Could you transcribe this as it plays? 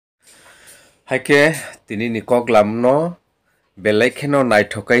Haike tini ni koklamno belaikeno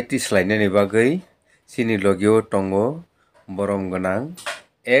naithokai tislainani bagui sini logio tongo borom ganang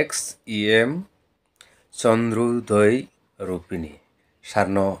ex-em Bg.Chandroday Rupini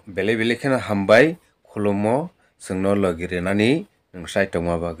sarno belai kheno hambai khulumo sungno logirenani nungsai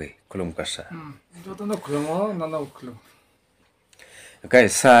tongma bagui khulumkasa. Jotono khulumo nana khulum. Okay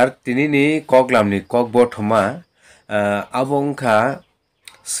sir tini ni koklamni kokbo thoma abo wngkha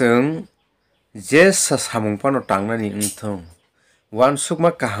sung je samung pano tangnani wngthong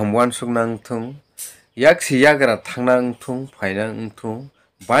wansukma kaham wansukna wngthong yaksi yagra thangna wngthong phaina wngthong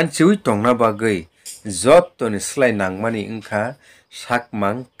banchiwi tongna bagui jottoni slai nangmani wngkha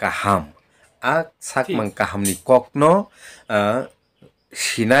sakmang kaham a sakmang kahamni kokno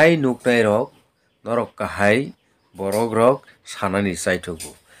sinai nuknai rok norok kahai borok rok sanani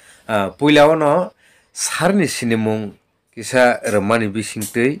chaithogo puilao no sarni sinimung kisa rwmani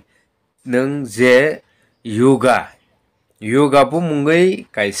bisingtwi nung je yoga bumungui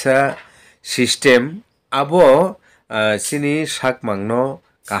kaisa system abo sini sakmang no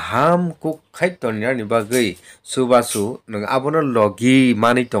kaham kukhai tonirani bagui subasu nung abono logi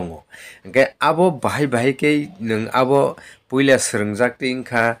mani tongo engke abo bahai ke nung abo puila srungjakti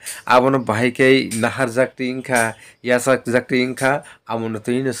wngkha abono bahai ke naharjakti wngkha yasakjakti wngkha amono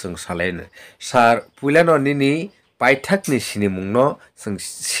twino sung salaino sar puila no nini paithakni sinimungno sung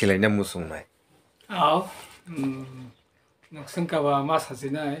silaina musungnai Naksangkaba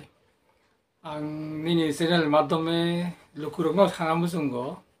masajinai ang nini channel madhyome lukurokno sana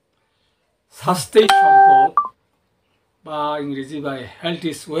musungo sastei sompod ba ingreji bai health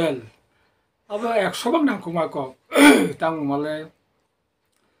is well abo 100 bang nangkuma kok tangmale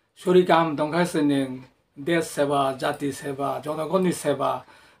shori kam dongkhasening desh seba jati seba jonagoni seba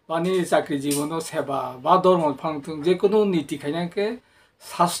bani chakri jibono seba ba dormol phangtung je kono niti khainangke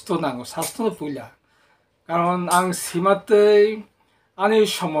স্বাস্থ্য নাঙ্গো স্বাস্থ্য পুইলা কারণ আং সীমাতেই আনি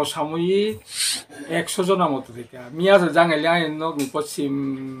সমসাময়িক 100 জনের মতো থেকে মিয়াজ জাঙ্গাইলে I knock Paschim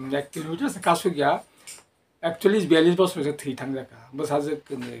 1 kilometre কাছে গিয়া 41-42 বছর থৈ থাঙ্গাকা বসাজে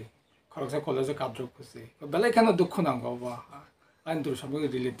কনে খরকসা কলেজে কাদ্রক কইছে বেলাইখানে দুঃখ নাঙ্গো বা আইন দুর সঙ্গে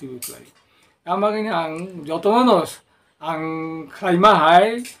রিলেটিভ কই আমাগিনি আং যতনো আং খাইমা হাই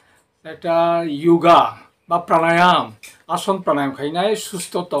একটা yoga বা প্রাণায়াম আসন প্রাণায়াম খাইনাই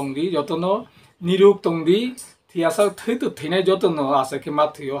সুস্থ তংদি যতনো নিরোগ তংদি থিয়াসা থৈতো থৈনাই যতনো আছে কি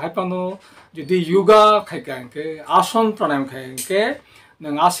মাথিও হাইপানো যদি yoga খাইকাঙ্কে আসন প্রাণায়াম খাইকাঙ্কে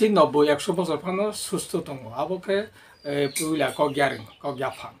নং 80-90-100 বছর ফানো সুস্থ তংগো আবকে পুইলা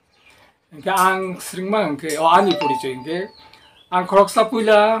কগ্যাফাং এনকে আং শ্রিংমাঙ্কে ও আনি পরিচয়কে আং খরকসা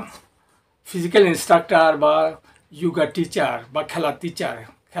পুইলা ফিজিক্যাল ইনস্ট্রাক্টর বা yoga টিচার বা খেলা টিচার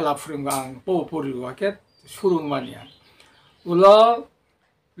খেলা ফ্রুঙ্গাং পরিওয়াকে surungmania ulo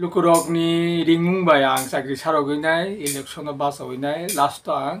lukurokni ringmung bai ang chakri saroginai election bas hoinai last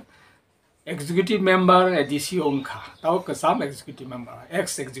ang executive member adc wngkha tao kasam executive member ex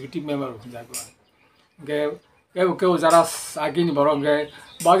executive member jago ge jara agini borong ge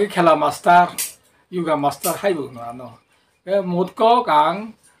bagi khela master yoga master haibu no ano ge mutko kang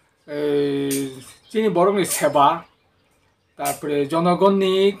chini borongni seba তারপরে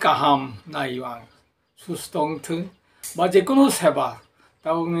জনগণনি কাহাম নাইওয়াং সুস্থংথ বা যে কোনো সেবা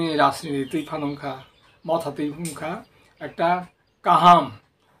তাও রাজনীতি ফানংখা মথাতেই ফুংখা একটা কাহাম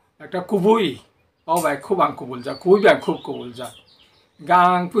একটা কুবুই ও ভাই খুব আং কুবুল যা কুবুই ব্যাং খুব কুবুল যা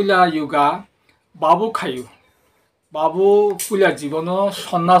গাং পুইলা yoga বাবু খায়ু বাবু পুইলা জীবন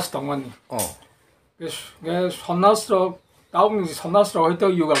সন্ন্যাস দংমানি সন্ন্যাস তাও সন্ন্যাস হয়তো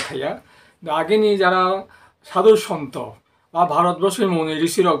yoga খাইয়া আগেনি যারা সাধু সন্ত বা ভারতবর্ষের মনে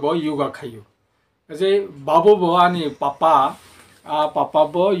ঋষিরক yoga খাইও যে বাবু বো আনি পাপা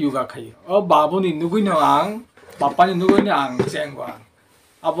বো yoga খাইও ও বাবুনি নুগুইনো আং পাপানি নুগুইনো আং চেঙ্গো আং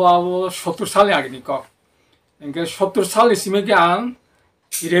আবো 70 সালে আগেনি কক এনকে 70 সালে সিমেকে আং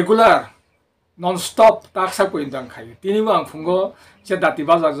রেগুলার নন স্টপ তাকসা কইন্দাং খাইও তিনিবো আং ফুঙ্গো যে দাতি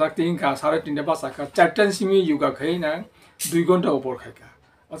বাজার জাক তিনকা 3:30 বাজাকা 4টান সিমি yoga খাইনা 2 ঘন্টা উপর খাইকা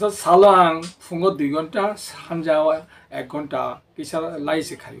অর্থাৎ সালো আং ফুঙ্গো 2 ঘন্টা সানজাও 1 ঘন্টা কিসা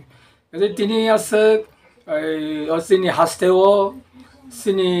লাইসে খাই যে তিনি আছে তিনি হাসতেও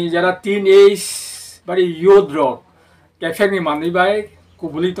সিনি যারা টিন এজ বাড়ি ইউথ রক ক্যাফেনি মানি বাই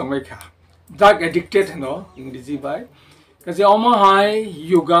কুবুলি তংবাই খা ড্রাগ এডিক্টেড হেনো ইংরেজি বাই কাজে অমহাই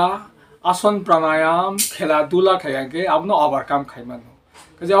yoga আসন প্রাণায়াম খেলা দুলা খাইয়াকে আপনো ওভারকাম খাইমানো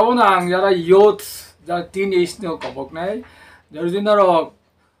কাজে অবনা আং যারা ইউথ যারা টিন এজ নো কবক নাই জরজিনার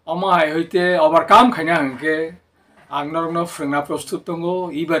অমহাই হইতে ওভারকাম খাইনা হাঙ্কে आंनो फ्रंगना प्रस्तुत दंगो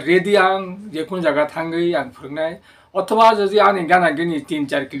इबा रेडी आं जेकुन जागा थांगै आं फ्रंनाय অথবা যদি আনি গানা গেনি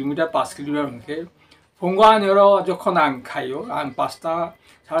 3-4 কিলোমিটার 5 কিলোমিটার হংকে ফঙ্গো আনিরো যখন আং খাইও আং 5টা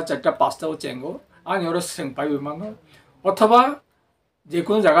 4:30 5টাও চেঙ্গো আনিরো সেং পাইবে মানো অথবা যে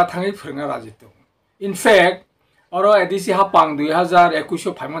কোনো জায়গা থাঙি ফোরঙা রাজি দं ইনফেক্ট আরো এডিসি হাপাং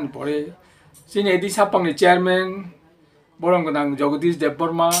 2021 ফাইমান পরে চিনি এডিসি হাপাংনি চেয়ারম্যান বরং গোনাং জগদীশ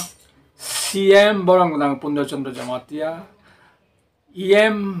দেববর্মা সিএম বরং গোনাং পুণ্যচন্দ্র জমাতিয়া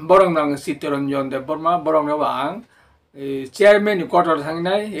ইএম বরং গোনাং চিত্তরঞ্জন দেববর্মা বরং আং চেয়ারম্যান কোয়ার্টার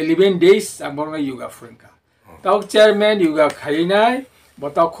থাংনাই 11 days আং বরং ইয়োগা ফোরঙা তাও চেয়ারম্যান ইয়োগা খাইনাই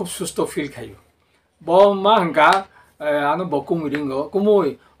বতাও খুব সুস্থ ফিল খাইও ব মা হংকা আনো বকুমুরিঙ্গো কুমুই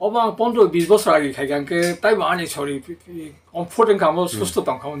অবা 15-20 বছর আগে খাইগানকে তাই মানি সরি কমফোর্টিং খামো সুস্থ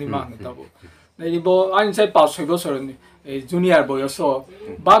তংখামনি মা হংতাবো নেইব আনি সাই 5-6 বছর জুনিয়র বয়স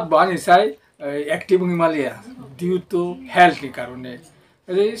বাদ বানি সাই active Himalaya due to health নি কারণে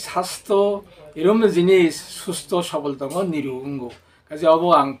এই স্বাস্থ্য এরম জিনিস সুস্থ সবল দङ নিরুঙ্গ কাজে অব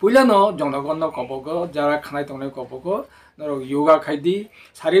আং পুইলানো জনগণ কবগ যারা খানাই তংনাই কবগ योगा खाइदी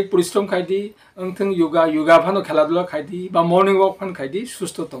शारीरिक परिश्रम खाइदी अंथं योगा फानो खेलाधुला खाइदी बा मर्निंग वॉक फान खाइदी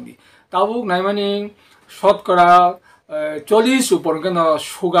सुस्थ तंगी ताबुक नाइमानी शतकरा 40 ऊपर के न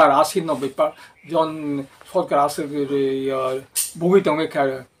सुगार 80-90 जन शतकरा आसे बुगी तंगे का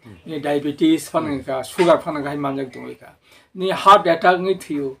डायबिटीज फान का सुगार फान का मानजक तंगे का नि हार्ट अटैक नि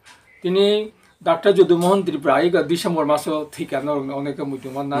थियो तिनी डॉक्टर जदुमोहन त्रिपुराई का डिसेम्बर मासो थिका न अनेक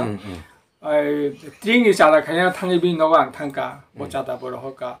मुदुमान ना ट्रिंग इचारा खाया थांगे भी नवा थांका बचाता पर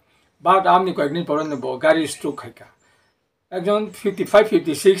होका बाद आमनी को एकनी परन बो गाड़ी स्ट्रोक खाइका एकजन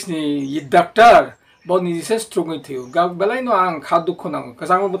 55-56 नि इ डॉक्टर बो नि से स्ट्रोक नि थियो गा बेलाय न आं खा दुख न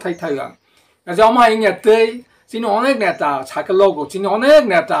कसांग बथाय थायगा गाजा मा इंगे तै जिनि अनेक नेता साके लोगो जिनि अनेक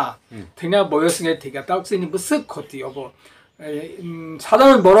नेता थिना बयस ने थिका ताक जिनि बसक खति अब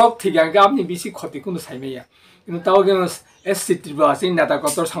साधारण बरफ थिगा आमनी बिसि खति कुन साइमेया কিন্তু তাও কেন এসসি ত্রিপুরা চিন নেতা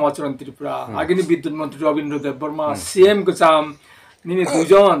কত সমাচরণ ত্রিপুরা আগেনি বিদ্যুৎ মন্ত্রী রবীন্দ্র দেববর্মা সিএম কুচাম নিনি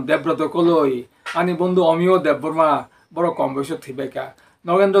দুজন দেবব্রত কলই আনি বন্ধু অমিয় দেববর্মা বড় কম বয়স থিবেকা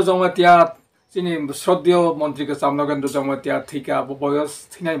নগেন্দ্র জমাতিয়া চিনি শ্রদ্ধেয় মন্ত্রী কুচাম নগেন্দ্র জমাতিয়া থিকা বয়স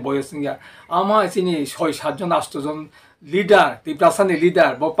থিনাই বয়স নিয়া আমা চিনি 6-7 জন 8 জন লিডার ত্রিপুরাসানি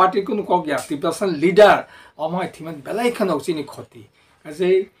লিডার ব পার্টি কোন কগিয়া ত্রিপুরাসান লিডার আমা থিমান বেলাইখানো চিনি ক্ষতি কাজে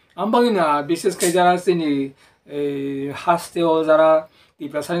আমবাগিনা বিশেষ করে যারা চিনি হাসতেও যারা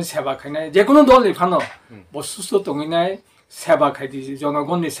ত্রিপুরাসানি সেবা খাইনাই যে কোনো দলই ফানো বসুস্থ তঙিনাই সেবা খাইদি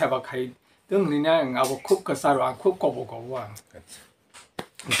জনগণনি সেবা খাই তংনিনা আবো খুব কাসার আং খুব কব আং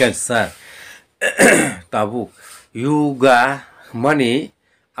স্যার তাবুক yoga মানে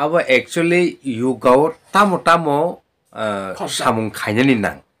আবো অ্যাকচুয়ালি yogaও তামো সামুং খাইনানি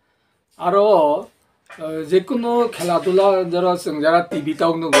নাং আরো যে কোনো খেলাধুলা যারা টিভি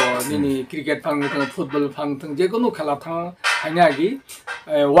তাও নগো নিনি ক্রিকেট ফাংথং ফুটবল ফাংথং যে কোনো খেলা থাং খাইনাগি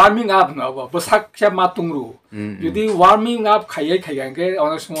ওয়ার্মিং আপ নবো বসাকছে মাতুংরু যদি ওয়ার্মিং আপ খাইগাঙ্গে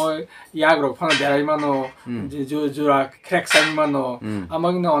অনেক সময় ইয়াগ রক ফাং দেরাই মানো যে জোরা ক্র্যাক সাইন মানো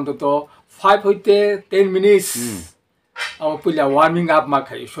আমাগিনা অন্তত 5 হইতে 10 মিনিটস আও পুলা ওয়ার্মিং আপ মা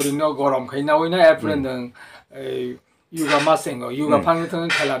খাই শরীর গরম খাইনা হইনা এরপরে নং yoga masengo yoga phangthang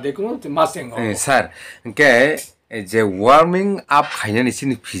khala dekunu masengo sir ke je warming up khaina ni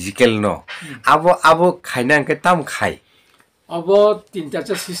sin physical no abo khaina ke tam khai abo tinta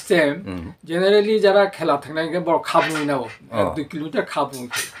cha system generally jara khela thangna ke bor khabu na 2 kilometer khabu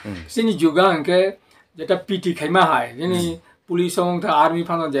sini yoga ke jeta pt khaima hai jeni police ong tha army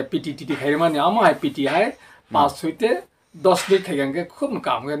phano je pt khaima ni ama hai pt hai pass hoite 10 minute खाइगांगे खूब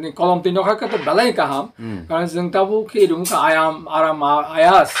काम करने कलम तीन रखा के तो बेलाई काम कारण जों ताबो के रूम का आराम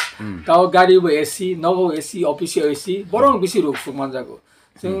आयास ताव गाड़ी बो एसी नगो एसी ऑफिस एसी बरं बिसि रुक सुमान जागो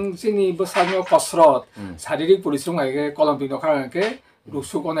जों सिनि बसानो कसरत शारीरिक परिश्रम आगे कलम तीन रखा के रुक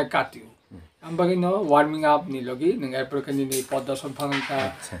सुकने काटियो आमबागिनो वार्मिंग अप नि लगी नंगाय प्रकनि नि पदर्शन फांका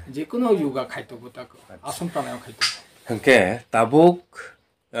जे कोनो योगा खाइतो गोताको आसन प्राणायाम खाइतो हंके ताबुक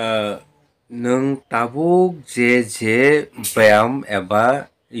नों ताबुक जे ब्याम एबा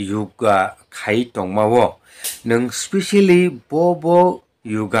योगा खाइ तंमावो नों स्पेशली बो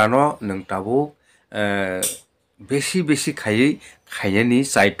योगा नो नों ताबुक बेसी खाइनि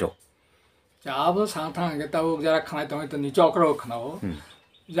साइतो जाबो साथां के ताबुक जरा खानाय तंगाय तो नि चक्र खानावो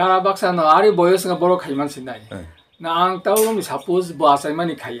जरा बाक्सा न आरि बयस न बरो खाइ मानसि नाय ना आं ताबुक सपोज बो आसाय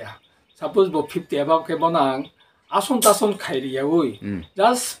मानि खाइया सपोज बो 50 एबा के बनां आसन तासन खाइरिया ओइ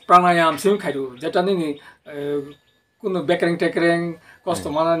जास्ट प्राणायाम सिम खाइरु जेटा नि कुनो बेकरें टेकरें कष्ट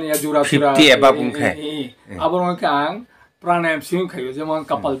मानानि या जुरा 50 एबा बुंखाय आबरन के आं प्राणायाम सिम खाइरु जेमन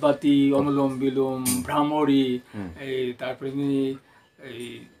कपालभाति अनुलोम विलोम भ्रामरी ए तारपरे नि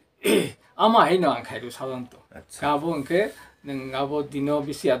ama hai na khai ru sadan to abo ke nang abo dino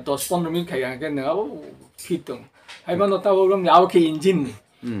bisi 10-15 minute khai ke nang abo fit tong hai ma no ta bo rom abo ke engine ni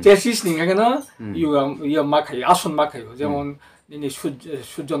chassis ni ga na yu ma khai ason ma khai jemon ni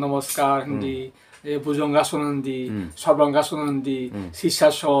sujjo namaskar hindi Bhujangasana hindi, Sarvangasana hindi,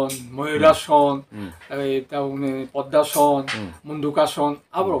 Sisasana, Mayurasana, taune Padmasana, Mundukasana,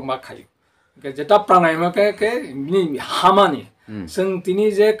 abrok ma khai. Jeta pranayama ke ni hamani, sing tini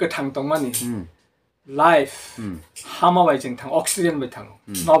je ketang tongmani, life, hama bai jeng tang, oxygen bai tang,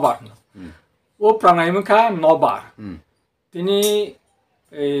 nobar. O pranayama ka nobar. Tini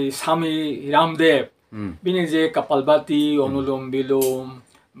Swami Ramdev, bini je Kapalbhati, Anulom Vilom,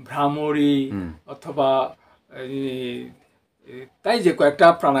 Brahmori, অথবা তাই যে কয়েকটা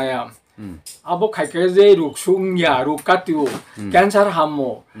প্রাণায়াম আবো খাইকে যে রোগ সুংয়া রোগ কাটিও ক্যান্সার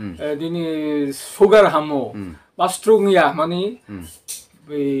হামো দিনি সুগার হামো বা স্ট্রোংয়া মানে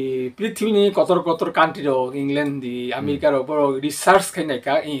পৃথিবীনি কতর কতর কান্ট্রি ইংল্যান্ড দি আমেরিকার বড় রিসার্চ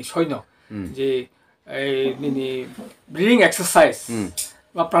খাইনাইকা এই সৈন্য যে দিনি ব্রিদিং এক্সারসাইজ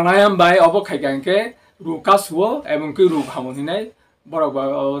বা প্রাণায়াম বাই অবো খাইকাকে রোগ কাসুও এবং কি রোগ হামনি নাই বড়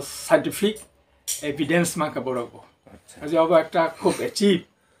সাইন্টিফিক এভিডেন্স মাকা বড় আজ আবার একটা খুব অ্যাচিভ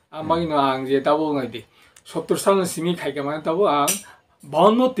আমাকে আং যে তাবো নাইদি 70 সাল সিমি খাইকে মানে তাবো আং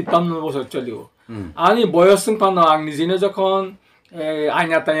 52-53 বছর চলিও আনি বয়স পানো আং নিজেনে যখন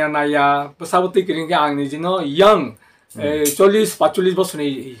আইনা তাইনা নাইয়া সাবতি কিরিংকে আং নিজেনো ইয়াং 40-45 বছর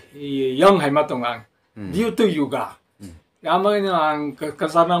ইয়াং হাইমা দং আং ডিউ টু ইয়োগা আমাকে আং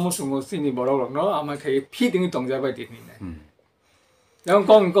কাসানা মুসুমো সিনি বড় ন আমাকে ফিডিং দংজাবাই দিনি না Yang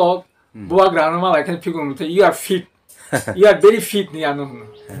kong buat grana malah kan pikir muter you are fit, you are very fit ni anu.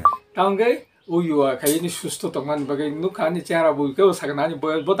 Tahu ke? Oh you are kayak ini sustu teman bagai nukan ni cara buka usahakan ni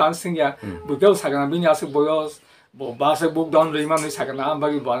buat dancing ya buka usahakan bini asal boyos bahasa buk down lima ni usahakan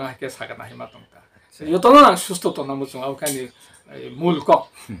bagi bana ke usahakan hima tongta. Yo tu na sustu tu na muncul aku kan ni mulkok.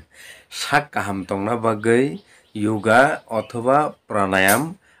 Sakaham tong na bagai yoga অথবা pranayam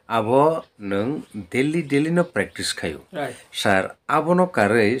abo nung daily no practice kayo. Sar abo no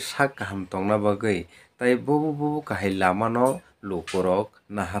kare sakaham tong na bagai tai bobo kahai lama no lokorok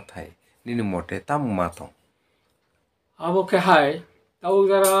na hathai nini mote tam matong. Abo ke hai tau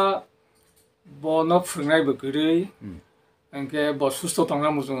jara bo no phungnai buguri angke bo susto tong na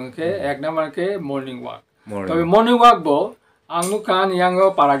mujung ke ek number ke morning walk. Tobe morning walk bo angnu kan yang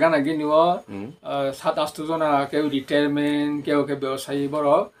paragan lagi niwo 7-8 jona কেউ retirement কেউ ব্যবসায়ী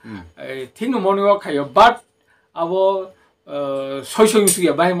বড় thin morning walk খাইও but আবো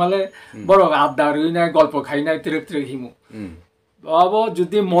সৈসংসুয়া by মালে বড় আড্ডা রইনাই গল্প খাইনাই তিরক হিমু আবো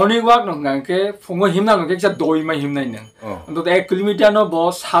যদি মর্নিং ওয়াক নঙ্গাকে ফুঙ্গো হিমনা নঙ্গে যা দইমা হিমনাই নং অন্তত 1 কিলোমিটার ন ব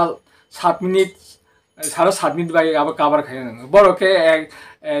 7 মিনিট 7.5 মিনিট বাই আবার কাবার খাই নং বড়কে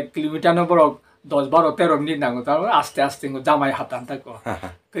 1 কিলোমিটার ন বড় 10-12-13 মিনিট নাঙ্গো তার আস্তে আস্তে জামাই হাতান থাকো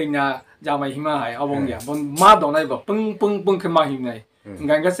কইনা জামাই হিমা হাই অবংয়া বন মা দনাই বা পং পং পং কে মা হিমনাই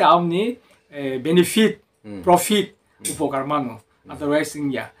গাঙ্গাসে আমনি বেনিফিট প্রফিট উপকার মানো আদারওয়াইজ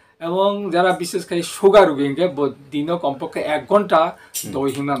ইংয়া এবং যারা বিশেষ করে সুগার রোগীকে দিনও কমপক্ষে 1 ঘন্টা দই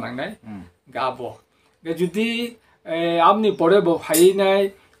হিমনা নাংনাই গাবো যদি আপনি পরে ভাই নাই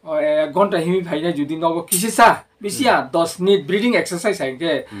 1 ঘন্টা হিমি ভাই নাই যদি নব কিসিসা বিসিয়া 10 মিনিট ব্রিদিং এক্সারসাইজ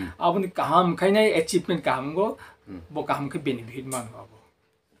হাইকে আপনি কাহাম খাইনাই অ্যাচিভমেন্ট কাহাম গো ব কাহাম কে বেনিফিট মান হবো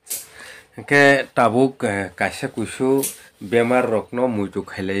ke tabuk kaisa kusu bemar rokno muitu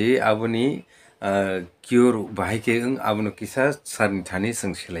khailai abuni cure bahai ke abunu kisa sarni thani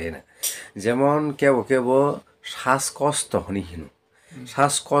sangsilaina jemon kebo শ্বাসকষ্ট হনি হিনু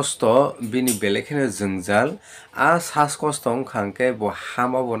শ্বাসকষ্ট বিনি বেলেখেনে জংজাল আ শ্বাসকষ্ট খাংকে ব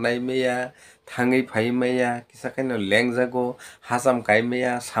হামা বনাই মেয়া থাঙै ফাই মেয়া কিসাকাইনো লেংজাগো হাসাম কাই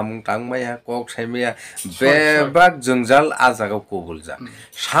মেয়া সামুং টাং মেয়া কক সাই মেয়া বেবাক জংজাল আ জাগাও কবুলজা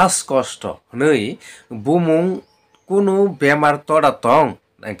শ্বাসকষ্ট হनै বুমুং কুनु বেমার তড়া তং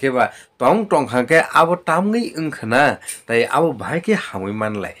কেবা টং টং খাংকে আবো তামঙै ওংখনা তাই আবো ভাইকে হামৈ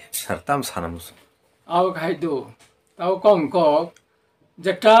মানলাই সারতাম সানামুস আও খাইদো তাও কঙ্ক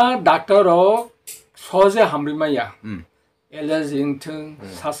যেটা ডাক্তার সহজে হামরিমাইয়া এলার্জি থং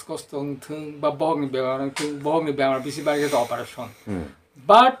শ্বাসকষ্ট থং বা বহনি বেমার বেশি বাড়ি অপারেশন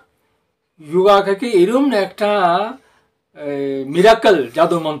বাট যোগা থেকে এরম একটা মিরাকল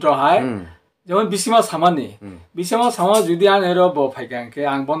জাদু মন্ত্র হয় যেমন বিসিমা সামা যদি আন এর ব ফাইকাঙ্কে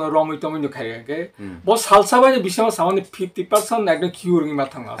আং বন রমই তমই খাইকাঙ্কে ব সালসাবাই বিসিমা সামানি 50% একদম কিউরিং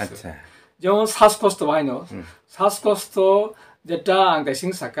মাথাং আছে যেমন শ্বাসকষ্ট ভাই ন শ্বাসকষ্ট যেটা আংকাইসিং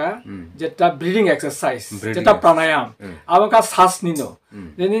সাকা যেটা ব্রিদিং এক্সারসাইজ যেটা প্রাণায়াম আবাকা শ্বাস নিনো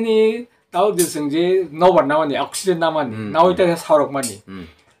যেনি তাও দিসং যে নবার নামানি অক্সিজেন নামানি নাওইটা সারক মানি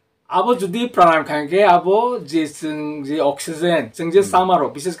abo judi pranayam khange abo je je oxygen je samaro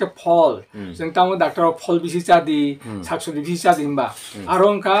bises ke phol jeng tamo doctor phol bisi chadi saksobji bisi chadi himba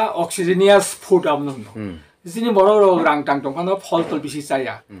arongka oxygenous food amno jini boro rang tang tong phano phol tol bisi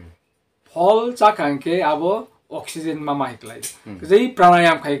chaya phol cha khange abo oxygen mama hiklai jei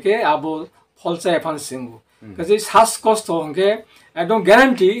pranayam khaike abo phol cha phan singu jei শ্বাসকষ্ট হংকে একদম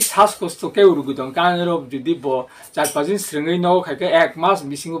guarantee শ্বাসকষ্ট কে উরুগু দং কানেরো যদি ব 4-5 দিন স্রিঙ্গই নও খাইকে এক মাস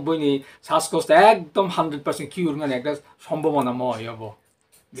missing বইনি শ্বাসকষ্ট একদম 100% কিউর মানে একটা সম্ভাবনা ময় হবো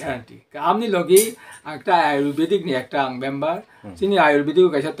গ্যারান্টি আমনি লগি একটা আয়ুর্বেদিক নি একটা আং মেম্বার যিনি আয়ুর্বেদিক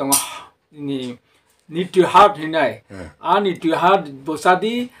গাইছা দং নি need to heart hinai and need to heart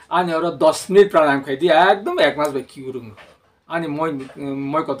bosadi and oro 10 minute প্রাণায়াম খাই দি একদম এক মাস by কিউরুং ani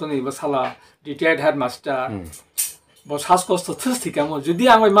moi kotoni ba sala retired headmaster bo শ্বাসকষ্ট থিকা mo judi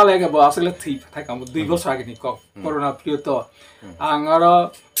ang mai malaga bo asale thi thaka mo 2 বছর আগে নি ক corona period তো ang aro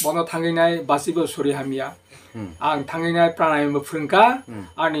bono thanginai basibo sori hamia ang thanginai pranayam phungka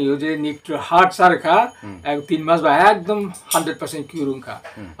ani oje need to heart sarka ek 3 mass ba ekdom 100% কিউরুংka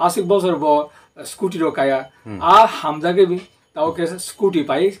asik bosor bo scooty ro kaya a hamjage bi tao ke scooty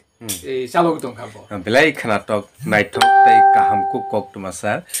pai এই চালক দং খাবো বেলাই খানাটক নাইথক তাই কাহামকু cock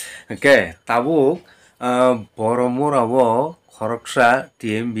তুমাসার K Tabuk বরমরাবো খরকসা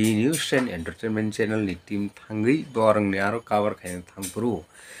TMB news and entertainment channel নি team থাঙ্গই বরংনি আরো cover খাই থাংপুরু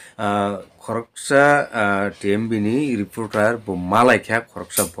খরকসা TMB নি reporter ব মালাইখা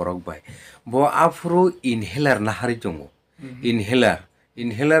খরকসা বরক বাই ব আফরু ইনহেলার নাহারি দङो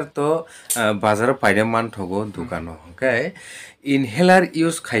ইনহেলার তো বাজারে পাইনা মান থগো দোকানো ওকে ইনহেলার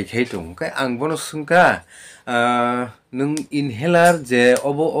ইউজ খাই দं ওকে आं বনো सुंका नों इनहेलार जे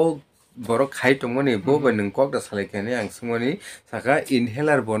अबो ओ बर खाइ दंमोनि बो नों कक दा सालायखाने आं सुमनि साका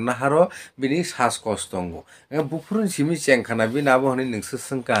इनहेलार बना हारो बिनि सास कस दंगो बुफुरन सिमि चेंखाना बि नाबो हनि नोंसो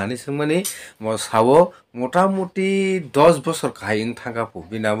सुंका हानि सुमनि म सावो मोटा मोटी 10 বছর खाइं थांगापो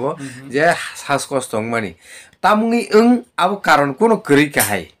बिनाबो जे सास कस दं मानि तामुंगि आबो कारण कोनो गरि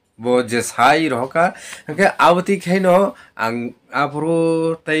काहाय bo je sai roka ke abati khaino ang apro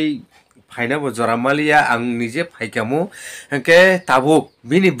tai फाइना बो जरामालिया आं निजे फाइकामु के ताबुक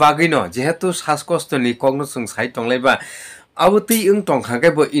बिनि बागैनो जेहेतु श्वाসকষ্টनि कग्नो जों साइ तंलायबा आबति तंखाके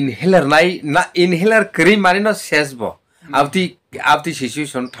बो इनहेलार नाय ना इनहेलार करि माने न सेस बो आबति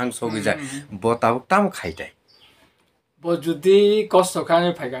सिचुएशन थांसोगि जा बो ताबुक ताम खाइदाय बो जुदि कष्ट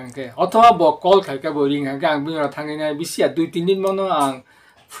खाने फाइकांके अथवा बो कल खाइका बो रिंगाके आं बिनो थांगिना बिसिया 2-3 दिन मनो आं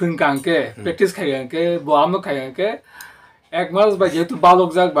फुंकांके प्रेक्टिस खाइकांके बो आमनो खाइकांके एक मास बा जेतु बालक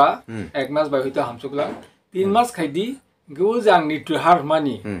जागबा एक मास बा हयतो हामसुकला 3 मास खाइदि गो जां निट्रु हार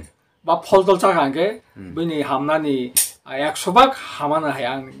मानि बा फलतल चाखांके बिनि हामनानि 100 भाग हामानो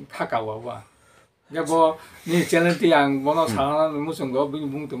हाया आं खाकावाबा गबो नि चेनेलति आं बनो साना मुसुंगो बिनि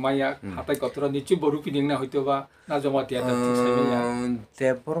बुंतो माया हाताय कतरा निचि बरु पिदिंना हयतोबा ना जमातिया तसाइया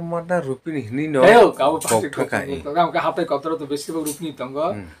तेपरमादा रुपिनि हिनि न एयो गाव पाठका गाव का हाताय कतरा तो बेसिबो रुपिनि तंग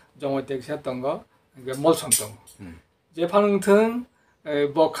जमातिया सा तंग गे मलसम तंग जे फांथों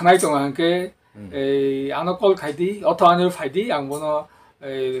ब खानाय दं आंके आनो कल खाइदि अथ आनो फाइदि आं बनो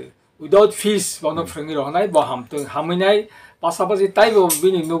विदाउट फिस बनो फ्रंगि रहनाय ब हामथों हामैनाय पासापासि ताइबो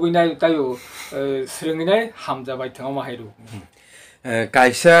बिनि नगैनाय ताइबो स्रंगिनाय हामजाबाय थङा माहायरु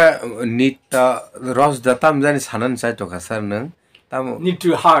कायसा निट रस दताम जानि सानन चाइ तो खासार नों ताम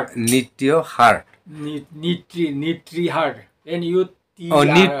निट्रि heart निट्रि heart N you Oh,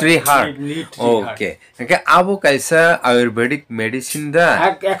 nitri heart. Okay. Okay. Abo kaisa Ayurvedic medicine da.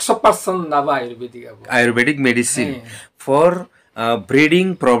 100% naba Ayurvedic abo. Ayurvedic medicine for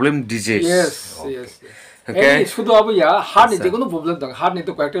breathing problem disease. Yes. Okay. Sudo abo ya heart ni kono problem dong. Heart ni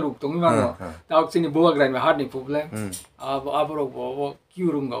to kayakta ruk dong mano. Taok sini boa grind heart ni problem. Abo ro bo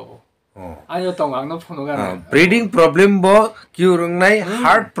kiurung abo. 아니요 또 왕노 포노가 breathing problem bo kiurung nai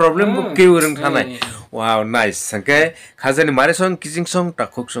heart problem bo kiurung thanai wow nice sanke khajani mare song kijing song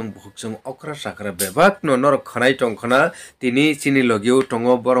takhok song bhok song okra sakra bebak no nor khanai tong khana tini chini logiu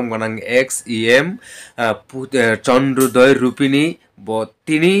tongo borong banang XEM Bg.Chandroday Rupini bo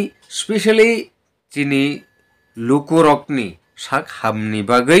tini specially chini lukurokni sak hamni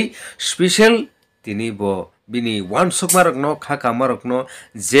bagai special tini bo bini wan sukmarokno khakamarokno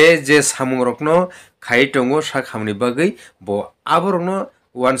je samurokno khai tongo sakhamni bagai bo aborokno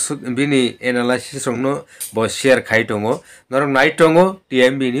wan suk bini analysis rokno bo share khai tongo norok nai tongo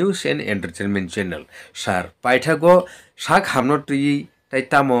TMB News and Entertainment Channel sar paithago sakhamno tui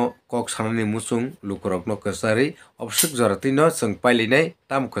taitamo kok sanani musung lukurokno kasari obsuk joratino sung pailinai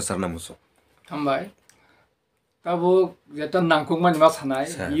tam kasarna musung tambai tabo jeta nangkukmani ma sanai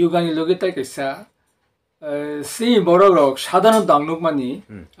yugani loge tai kaisa 시 뭐라고 사단은 당록만이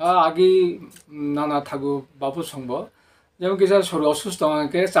아기 나나 타고 바부 성보 যেমন কিছু শরীর অসুস্থ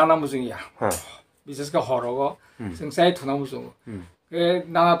আমাকে চানামু জংইয়া বিশেষ করে হরগো जोंसाय थुनामु जंग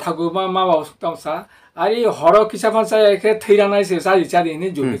नाना थागु मा सकतामसा आरि हर किसाफा सायखे थैरानायसे सारि चारिनि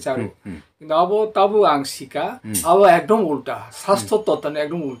जुगि चारु কিন্তু আবো তাবু আংশিকা আবো একদম উল্টা স্বাস্থ্য তত্ত্ব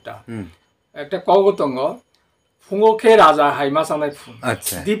একদম উল্টা একটা কগতঙ্গ ফুঙোখে রাজা হাই মাসানাই ফুন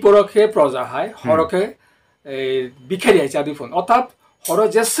আচ্ছা দিপরখে প্রজা হাই হরখে বিখারিয়াই চাদি ফুন অর্থাৎ হর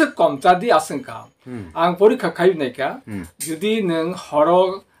যেসে কম চাদি আশঙ্কা आं परीक्षा खायनायखा जुदि नों हर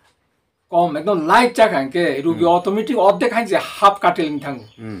कम एकदम लाइट जाखांके रुगि अटोमेटिक अर्धेक हाइजे हाफ काटेलिं थाङो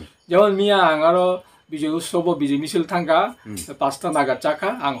जेमन मिया आं आरो बिजय उत्सव बिजय मिছিল थांगा 5টা नागाद जाखा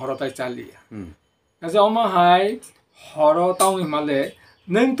आं हरताय चालिया गाजे अमाहाय हर ताउनि माले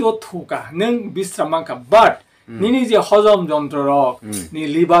नों तो थुका नों बिश्राम मांखा बाट निनि जे हजम যন্ত্র রক নি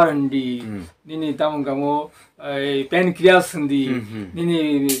লিভার হন্দি নিনি তামগামো প্যানক্রিয়াস হন্দি নিনি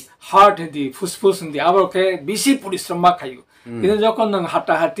হার্ট হন্দি ফুসফুস হন্দি আবরকে বেশি পরিশ্রম মা খাইও কিন্তু যখন নং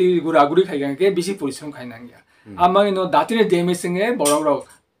হাটা হাতি গুড়াগুড়ি খাইগানকে বেশি পরিশ্রম খাইনাঙ্গিয়া আমাগি নো দাতিনে ডেমেসিংয়ে বড় বড়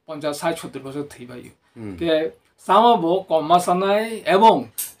 50 60 70 বছর থইবাইও কে সামাবো কমাসানাই এবং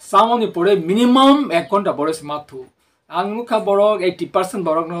সামনি পড়ে মিনিমাম 1 ঘন্টা পড়ে মাথু आंमुखा बरक 80%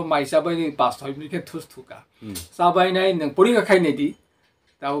 बरक न माइसाबायनि 5 मिनिट थुस थुका साबायनाय नों परीक्षा खायनायदि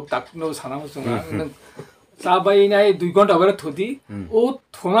दाउ ताकनो सानामु जोंगा नों साबायनाय 2 घन्टा बरे थुदि ओ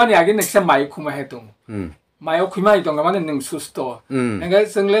थुनानि आगे नोंसा माइ खुमा हे दं माइयाव खुमा हे दं माने नों सुस्थ नोंगा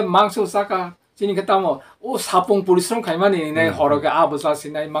जोंले मांसो साका जिनि खतामो ओ सापुं परिश्रम खायमानि नै हरके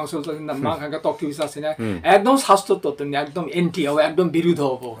आबसासिनाय मांसो जासिनाय मांखागा तकिसासिनाय एकदम स्वास्थ्य तत्त्वनि एकदम एन्टी हो एकदम विरुद्ध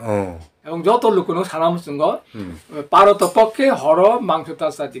हो এবং যত লোকনো সানাম সঙ্গ পারত পক্ষে হর মাংসতা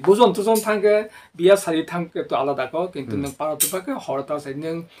সাথে বুঝন তুজন থাঙ্গে বিয়া সারি থাঙ্গে তো আলাদা কো কিন্তু নং পারত পক্ষে হরতা সাই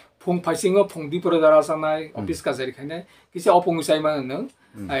নং ফুং ফাইসিং ফুং দিপরে যারা সানাই অফিস কাছারি খাইনে কিছু অপংসাই মানে নং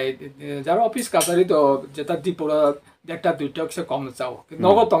যারা অফিস কাছারি তো যেটা দিপরে একটা দুইটা কিছু কম চাও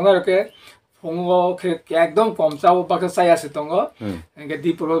নগদ তংনারকে ফুঙ্গো একদম কম চাও বাকে চাই আছে তঙ্গ এঙ্গে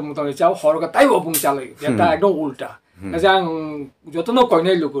দিপরে মোটামুটি চাও হরকা তাই অপং চালাই এটা একদম উল্টা 가장 যতনো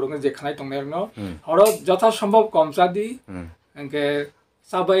কইনাই লোকরং যে খানাই তংনাইরং হর যথা সম্ভব কম চাদি এঙ্কে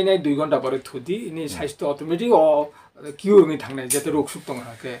সাবাইনাই 2 ঘন্টা পরে থুদি ইনি স্বাস্থ্য অটোমেটিক কিউরনি থাংনাই যেতে রোগ সুখ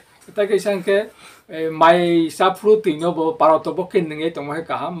তংনাকে তাকে সাংকে মাই সাফ্রু তিনবো পারত পক্ষে নঙ্গে তংমাই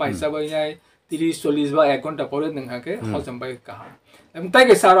কাহাম মাই সাবাইনাই 30 40 বা 1 ঘন্টা পরে নংহাকে হজম বাই কাহাম এবং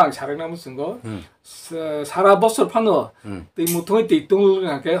তাকে সারা আং সারানামু সঙ্গ সারা বছর ফানো তৈ মুথৈ তৈ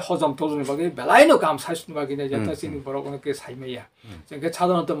তুংকে হজম তজনি বাগে বেলাইনো কাম সাইসনি বাগে যেটা সিনি বড়কনকে সাইমাইয়া যেকে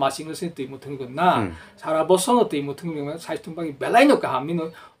সাধারণত মাসিংলসে তৈ মুথৈ না সারা বছর তৈ মুথৈ সাইসনি বাগে বেলাইনো কাম নিনো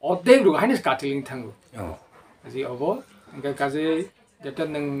অর্ধেক রুহাইনি কাটিলিং থাঙ্গো আজি অব এঙ্কে কাজে যেটা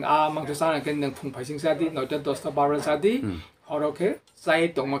নং আ মাংস সানাকে নং ফুং ফাইসিং সাদি 9টা 10টা 12টা সাদি হরকে চাই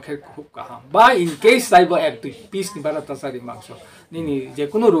তংমাকে খুব কাহাম বা ইন কেস চাইব 1-2 পিস নিবারা তাসারি মাংস নিনি যে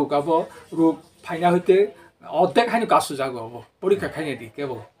কোনো রোগ আব রোগ ফাইনা হইতে অর্ধেক হাইনি কাসু জাগো হব পরীক্ষা খাইনে দি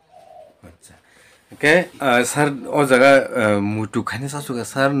কেবল আচ্ছা ওকে স্যার ও জায়গা মুটু খাইনে সাসুগা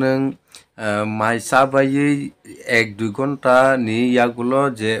স্যার নং মাই সাবাयै 1-2 ঘন্টা নি ইয়াগুলো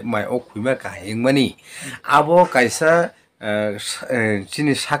যে মাই অখুইমা কাহিংমানি আবো কাইসা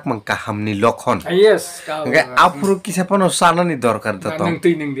চিনি সাকমাং কাহামনি লক্ষণ ইয়েস আফুরু কিসাপানো সানানি দরকার তো নং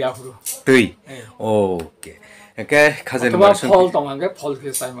তৈ নং দি আফুরু তৈ ওকে ওকে খাজেন মারসন ফল তমাঙ্গে ফল কে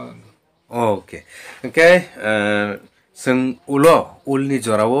সাইমান ওকে ওকে जों उलो उलनि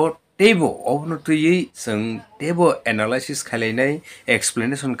जरावो टेबो अबनो तुयै जों टेबो एनालाइसिस खालायनाय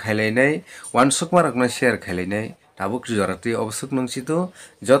एक्सप्लेनेशन खालायनाय वान सकमारकना शेयार खालायनाय tabuk jorati obsuk nungsitu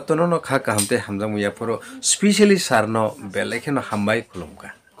jottono no kha kahamte hamjang muya poro specially sarno belekhe no hambai khulumka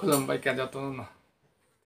ka jottono no